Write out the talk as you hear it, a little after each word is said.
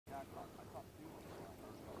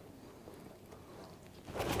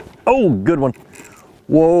Oh, good one.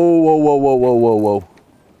 Whoa, whoa, whoa, whoa, whoa, whoa, whoa.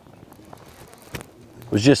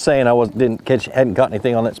 Was just saying I hadn't caught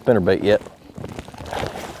anything on that spinnerbait yet.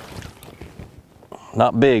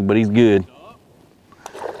 Not big, but he's good.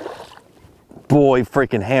 Boy, he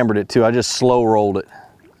freaking hammered it too. I just slow rolled it.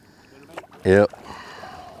 Yep.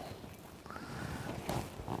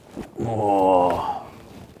 Oh.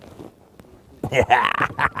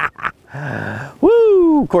 Yeah.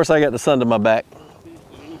 Woo! Of course, I got the sun to my back.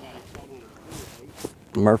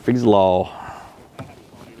 Murphy's Law.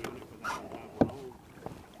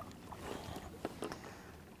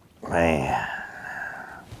 Man.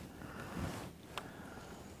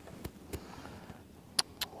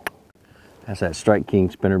 That's that Strike King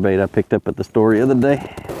spinnerbait I picked up at the store the other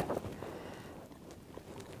day.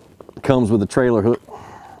 Comes with a trailer hook.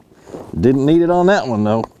 Didn't need it on that one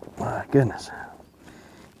though. My goodness.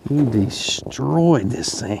 He destroyed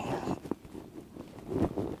this thing.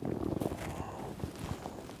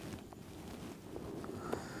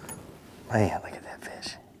 Man, look at that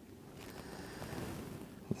fish.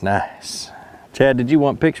 Nice. Chad, did you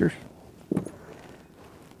want pictures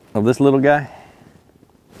of this little guy?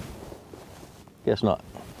 Guess not.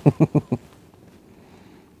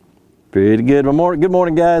 Pretty good. Good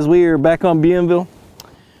morning, guys. We are back on Bienville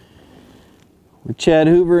with Chad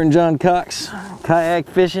Hoover and John Cox, kayak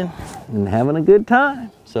fishing and having a good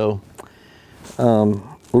time. So we're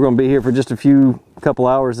going to be here for just a couple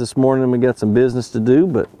hours this morning. We got some business to do,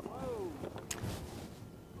 but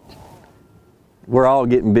we're all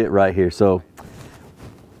getting bit right here. So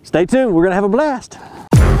stay tuned. We're going to have a blast.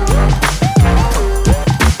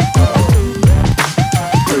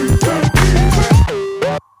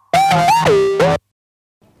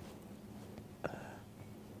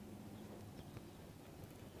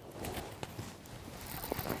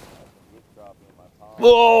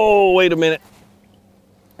 Whoa, wait a minute.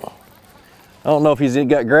 I don't know if he's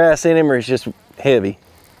got grass in him or he's just heavy.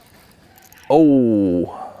 Oh,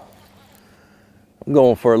 I'm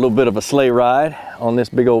going for a little bit of a sleigh ride on this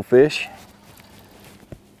big old fish.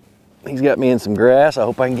 He's got me in some grass. I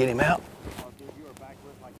hope I can get him out.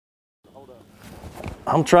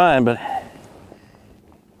 I'm trying, but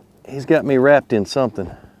he's got me wrapped in something.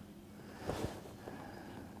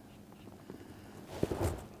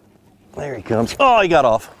 There he comes. Oh, he got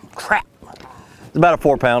off. Crap. It's about a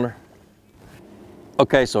 4-pounder.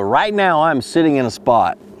 Okay, so right now I'm sitting in a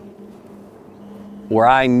spot where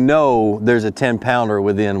I know there's a 10-pounder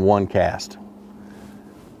within one cast.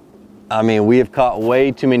 I mean, we have caught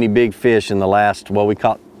way too many big fish in the last, well,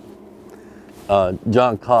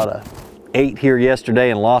 John caught a 8 here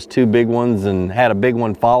yesterday and lost 2 big ones and had a big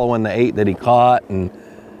one following the 8 that he caught. And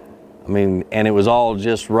I mean, and it was all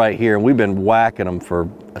just right here. And we've been whacking them for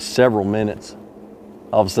several minutes.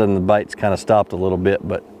 All of a sudden the bites kind of stopped a little bit,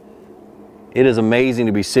 but it is amazing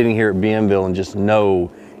to be sitting here at Bienville and just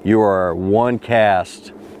know you are one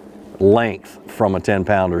cast length from a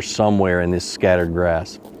 10-pounder somewhere in this scattered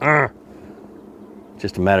grass.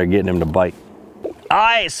 Just a matter of getting him to bite. All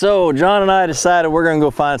right, so John and I decided we're gonna go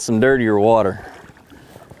find some dirtier water.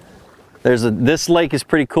 This lake is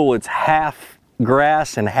pretty cool. It's half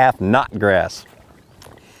grass and half not grass.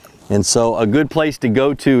 And so a good place to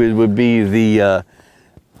go to would be the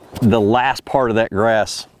last part of that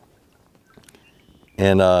grass.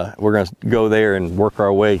 And we're gonna go there and work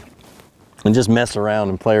our way and just mess around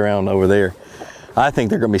and play around over there. I think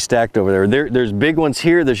they're gonna be stacked over there. There's big ones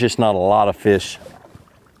here, there's just not a lot of fish.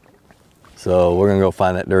 So we're gonna go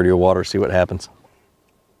find that dirtier water, see what happens.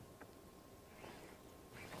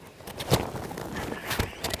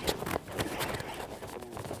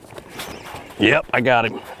 Yep, I got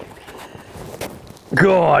him.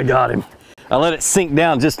 Go, I got him. I let it sink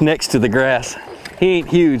down just next to the grass. He ain't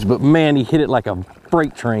huge, but man, he hit it like a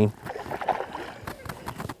freight train.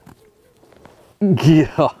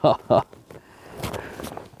 Yeah.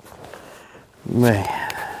 Man.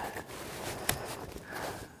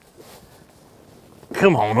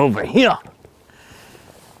 Come on over here.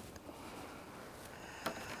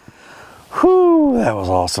 Whew, that was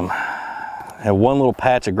awesome. Had one little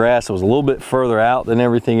patch of grass that was a little bit further out than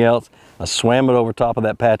everything else. I swam it over top of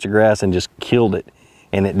that patch of grass and just killed it.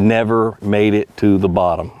 And it never made it to the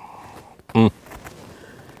bottom. Man,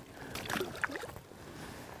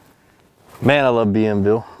 I love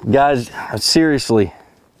Bienville. Guys, seriously,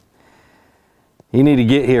 you need to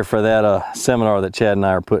get here for that seminar that Chad and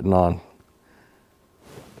I are putting on.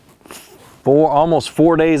 Almost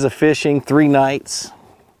 4 days of fishing, 3 nights.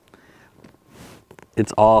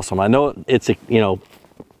 It's awesome. I know it's,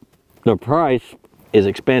 the price is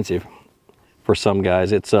expensive for some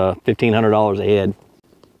guys. It's $1,500 a head,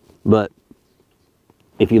 but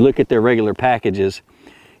if you look at their regular packages,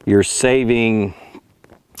 you're saving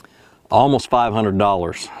almost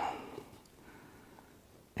 $500.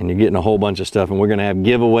 And you're getting a whole bunch of stuff. And we're going to have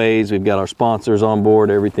giveaways. We've got our sponsors on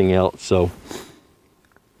board, everything else. So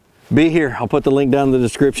be here. I'll put the link down in the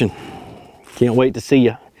description. Can't wait to see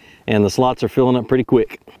you. And the slots are filling up pretty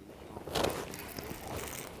quick.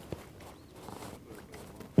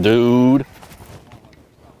 Dude.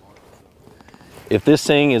 If this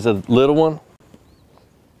thing is a little one,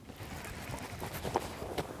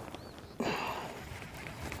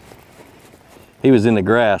 he was in the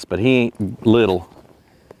grass, but he ain't little.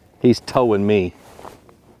 He's towing me.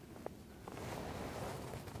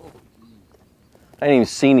 I ain't even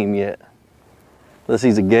seen him yet, unless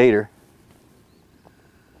he's a gator.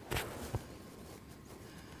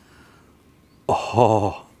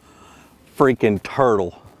 Oh, freaking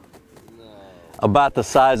turtle. No. About the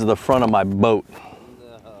size of the front of my boat.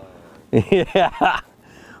 No. Yeah,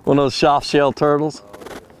 one of those soft shell turtles.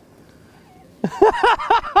 Oh,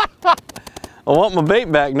 yeah. I want my bait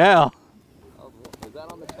back now. Oh, is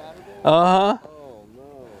that on the Saturday? Uh-huh. Oh,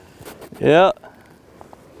 no. Yeah.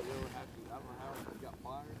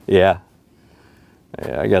 Yeah.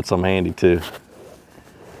 Yeah, I got some handy too.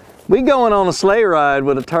 We going on a sleigh ride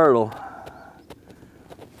with a turtle.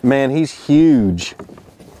 Man, he's huge.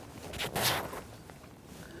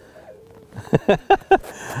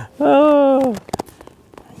 Oh,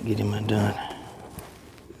 get him undone.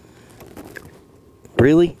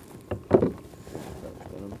 Really?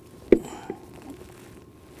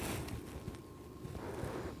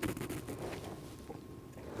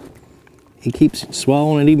 He keeps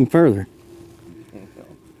swallowing it even further.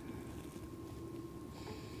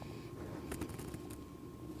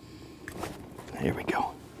 There we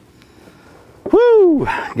go. Woo!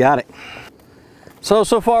 Got it. So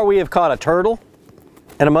far we have caught a turtle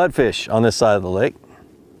and a mudfish on this side of the lake.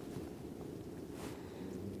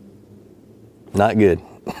 Not good.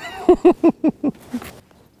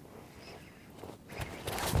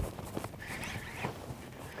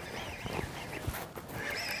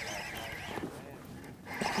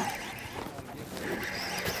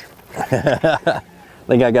 I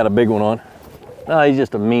think I got a big one on. No, he's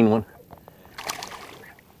just a mean one.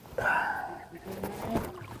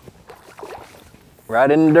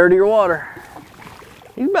 Right in the dirtier water.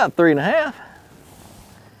 He's about 3.5.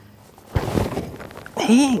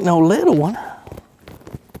 He ain't no little one.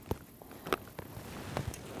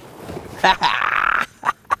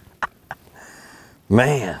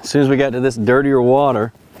 Man, as soon as we got to this dirtier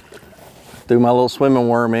water, threw my little swimming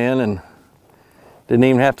worm in and didn't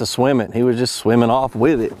even have to swim it. He was just swimming off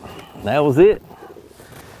with it. That was it.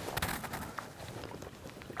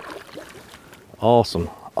 Awesome,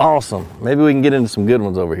 awesome. Maybe we can get into some good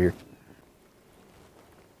ones over here.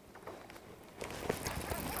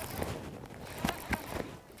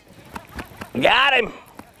 Got him.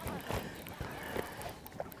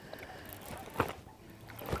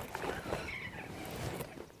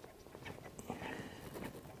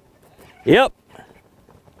 Yep.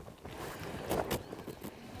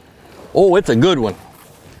 Oh, it's a good one.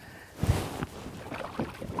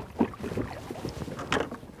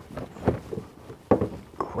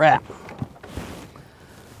 Crap.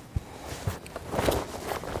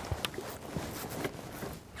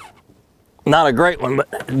 Not a great one,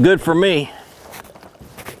 but good for me.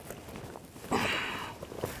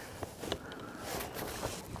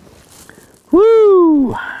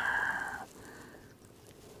 Woo!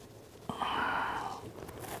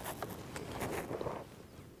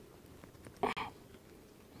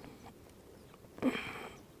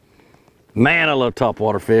 Man, I love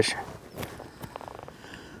topwater fish.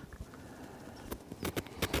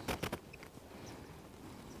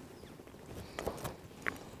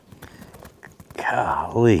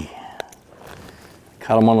 Golly.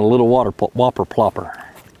 Caught him on a little whopper plopper.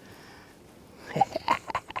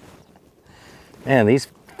 Man, these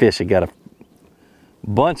fish have got a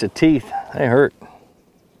bunch of teeth. They hurt.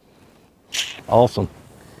 Awesome.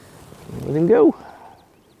 Let him go.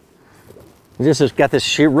 It's got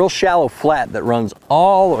this real shallow flat that runs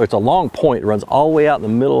it's a long point, it runs all the way out in the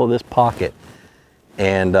middle of this pocket.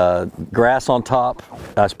 And grass on top,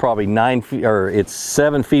 that's probably 9 feet, or it's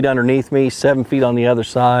 7 feet underneath me, 7 feet on the other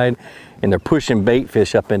side. And they're pushing bait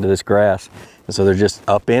fish up into this grass. And so they're just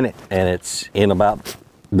up in it, and it's in about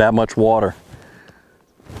that much water.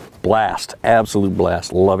 Blast, absolute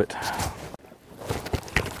blast, love it.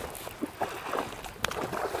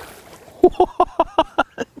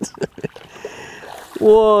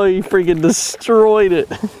 Whoa, he freaking destroyed it.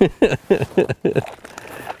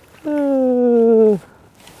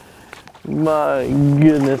 My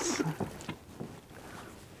goodness.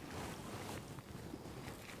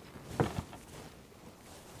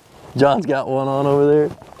 John's got one on over there.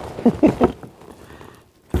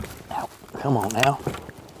 Ow, come on now.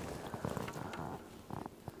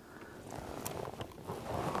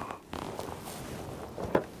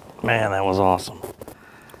 Man, that was awesome.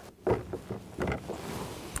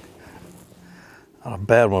 Not a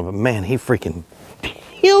bad one, but man, he freaking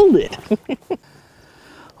killed it. I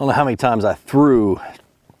don't know how many times I threw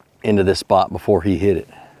into this spot before he hit it.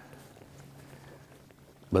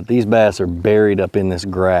 But these bass are buried up in this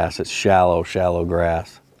grass. It's shallow, shallow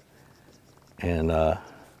grass. And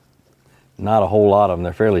not a whole lot of them.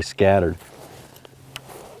 They're fairly scattered.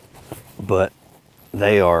 But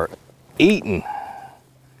they are eating.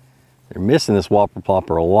 They're missing this whopper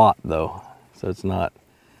plopper a lot though. So it's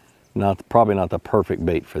probably not the perfect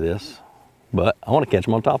bait for this. But I want to catch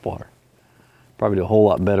them on topwater. Probably do a whole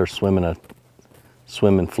lot better swimming a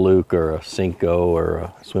swimming fluke or a Cinco or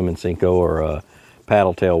a swimming Cinco or a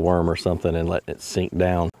paddle tail worm or something and letting it sink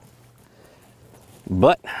down.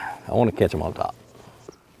 But I want to catch them on top.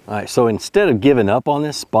 All right, so instead of giving up on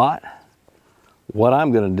this spot, what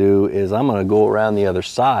I'm going to do is I'm going to go around the other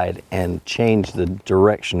side and change the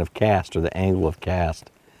direction of cast or the angle of cast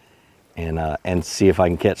and see if I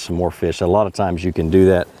can catch some more fish. A lot of times you can do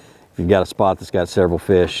that if you've got a spot that's got several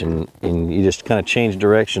fish and you just kind of change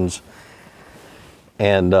directions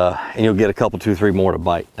and you'll get a couple, 2, 3 more to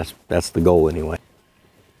bite. That's the goal anyway.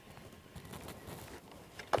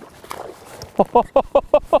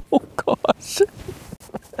 Oh gosh.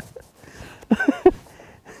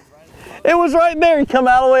 It was right there. He come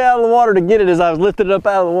all the way out of the water to get it as I was lifting it up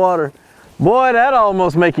out of the water. Boy, that'd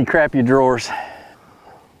almost make you crap your drawers.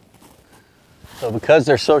 So because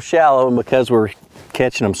they're so shallow and because we're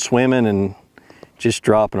catching them swimming and just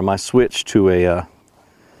dropping them, I switched to a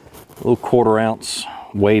little 1/4 ounce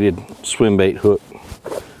weighted swim bait hook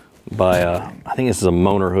by, I think this is a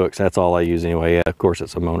Moner hook, so that's all I use anyway. Yeah, of course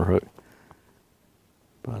it's a Moner hook.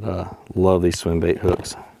 But love these swim bait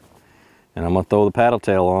hooks. And I'm gonna throw the paddle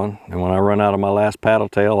tail on, and when I run out of my last paddle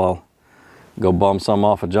tail, I'll go bum some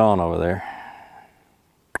off of John over there.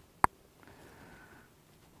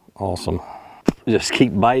 Awesome. Just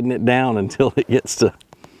keep biting it down until it gets to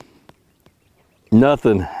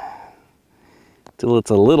nothing, till it's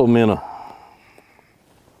a little minnow.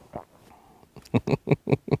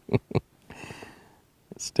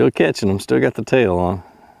 Still catching them, still got the tail on.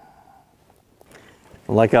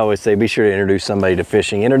 Like I always say, be sure to introduce somebody to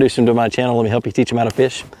fishing. Introduce them to my channel. Let me help you teach them how to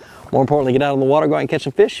fish. More importantly, get out on the water, go out and catch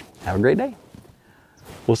some fish. Have a great day.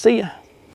 We'll see you.